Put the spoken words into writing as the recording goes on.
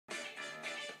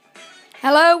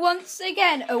Hello once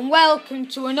again and welcome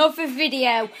to another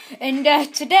video, and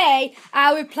today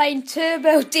I'll be playing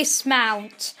Turbo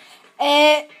Dismount,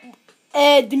 the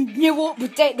new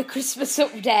update, the Christmas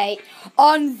update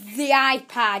on the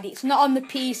iPad. It's not on the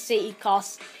PC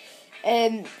because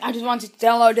I just wanted to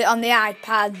download it on the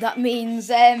iPad. That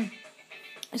means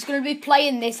it's going to be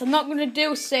playing this. I'm not going to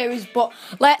do a series, but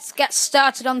let's get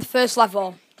started on the first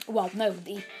level. Well, no,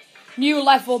 the new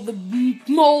level, the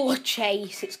mole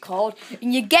chase it's called,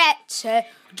 and you get to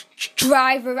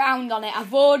drive around on it.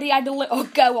 I've already had a little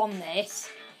go on this,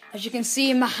 as you can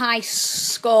see in my high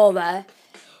score there,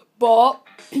 but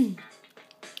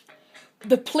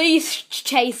the police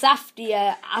chase after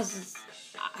you, as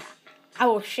I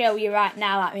will show you right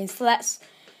now. That means, let's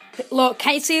look.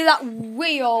 Can you see that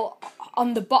wheel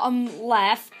on the bottom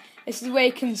left? This is where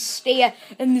you can steer,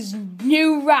 and there's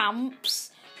new ramps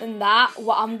and that,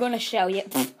 what I'm going to show you.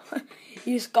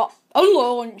 You just got a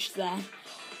launch there.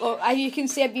 Look, as you can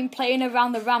see, I've been playing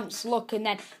around the ramps, look, and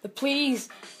then the police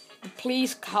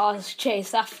cars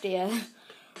chase after you.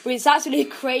 But it's actually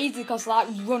crazy because they like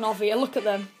run over you. Look at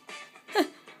them.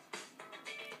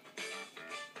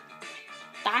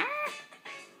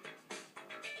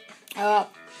 I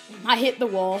hit the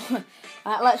wall.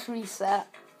 Right, let's reset.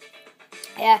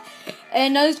 Yeah,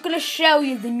 and I was going to show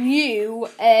you the new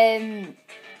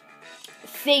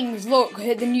things. Look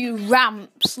at the new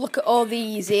ramps. Look at all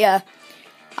these here.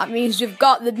 That means we've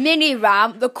got the mini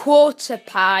ramp, the quarter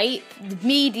pipe, the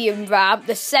medium ramp,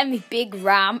 the semi-big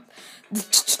ramp,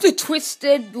 the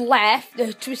twisted left,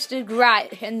 the twisted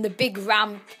right, and the big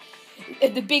ramp.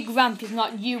 The big ramp is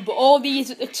not new, but all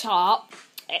these at the top,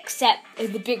 except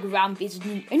the big ramp, is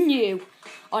new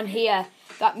on here.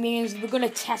 That means we're going to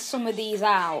test some of these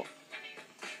out.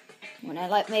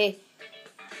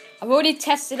 I've already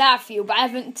tested out a few, but I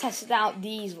haven't tested out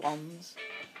these ones.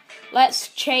 Let's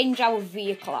change our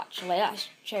vehicle, actually. Let's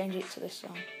change it to this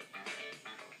one.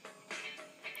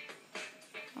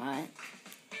 Alright.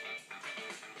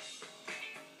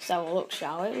 So we'll look,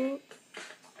 shall we?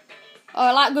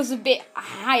 Oh, that goes a bit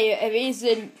higher. It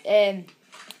isn't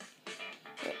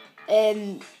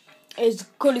as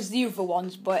good as the other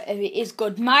ones, but it is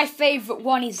good. My favourite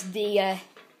one is the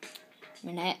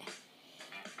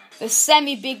the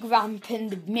semi-big ramp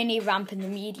and the mini ramp and the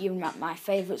medium ramp. My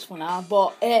favourites one are,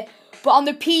 but on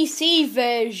the PC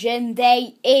version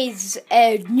there is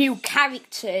new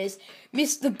characters.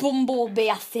 Mr.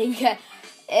 Bumblebee, I think.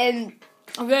 I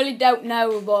really don't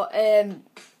know, but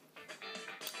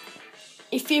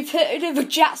if you've heard of a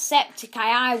Jacksepticeye,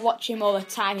 I watch him all the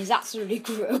time. He's absolutely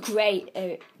great.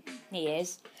 He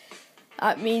is.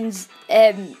 That means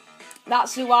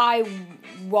that's who I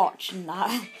watch and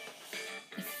that.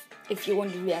 If you're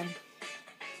wondering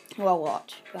who I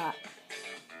watch. Right.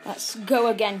 Let's go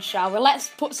again, shall we? Let's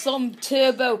put some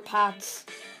turbo pads.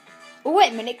 Oh,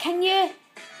 wait a minute, can you?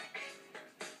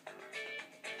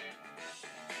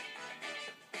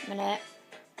 A minute.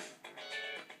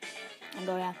 And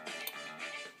go, yeah.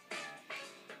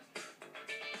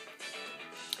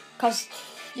 Because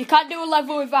you can't do a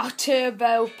level without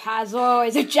turbo pads. Oh,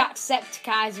 it's a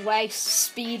Jacksepticeye's way.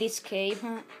 Speed is key.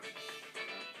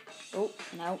 Oh,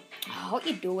 no. Oh, what are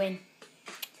you doing?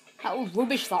 That was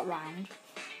rubbish, that round.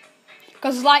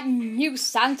 Because it's like new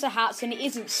Santa hats and it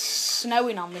isn't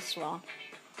snowing on this one.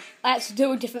 Let's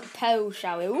do a different pose,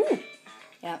 shall we? Ooh.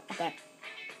 Yeah, okay.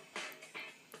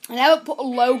 I never put a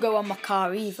logo on my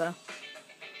car either.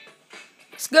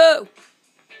 Let's go.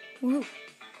 Ooh.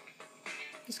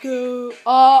 Let's go.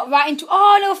 Oh, right into...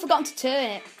 Oh, no, I've forgotten to turn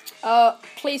it.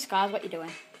 Police cars, what are you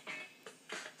doing?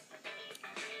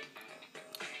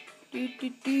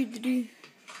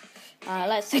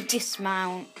 Let's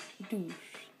dismount.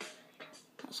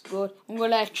 That's good. I'm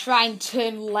gonna try and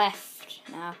turn left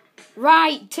now.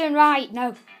 Right, turn right.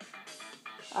 No.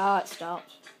 Oh, it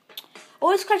stopped.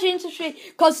 Oh, it's quite interesting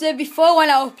because before when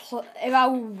I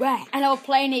was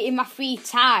playing it in my free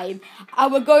time, I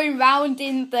was going round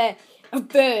in the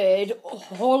bird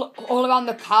all around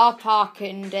the car park,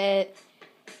 and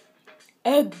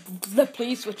the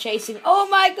police were chasing. Oh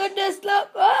my goodness,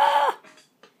 look! Ah!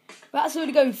 We're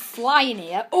actually going flying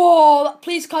here. Oh, that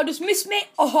police car just missed me.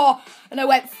 Oh, and I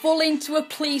went full into a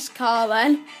police car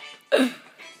then.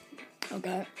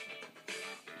 Okay.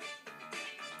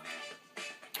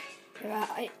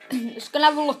 Right, just going to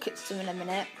have a look at some in a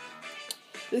minute.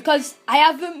 Because I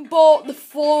haven't bought the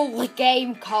full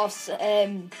game because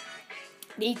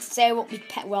need to say what we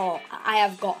pet. Well, I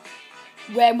have got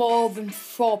way more than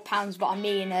 £4, but I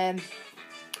mean,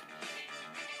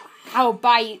 I'll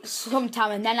buy it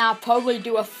sometime, and then I'll probably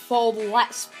do a full a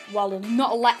let's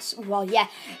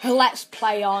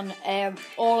play on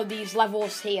all of these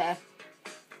levels here,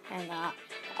 and that.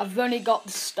 I've only got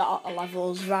the starter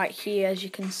levels right here, as you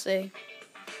can see.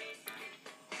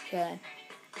 Okay.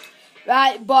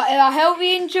 Right, but I hope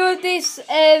you enjoyed this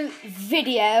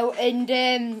video, and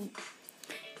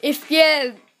if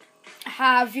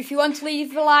you want to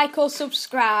leave a like or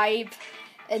subscribe,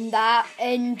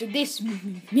 and this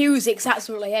music's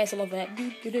absolutely ace, I love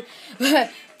it.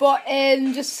 But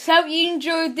just hope you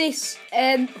enjoyed this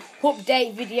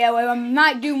update video, and I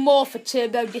might do more for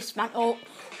Turbo Dismount or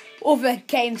other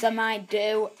games I might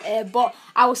do, but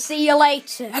I will see you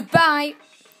later. Bye.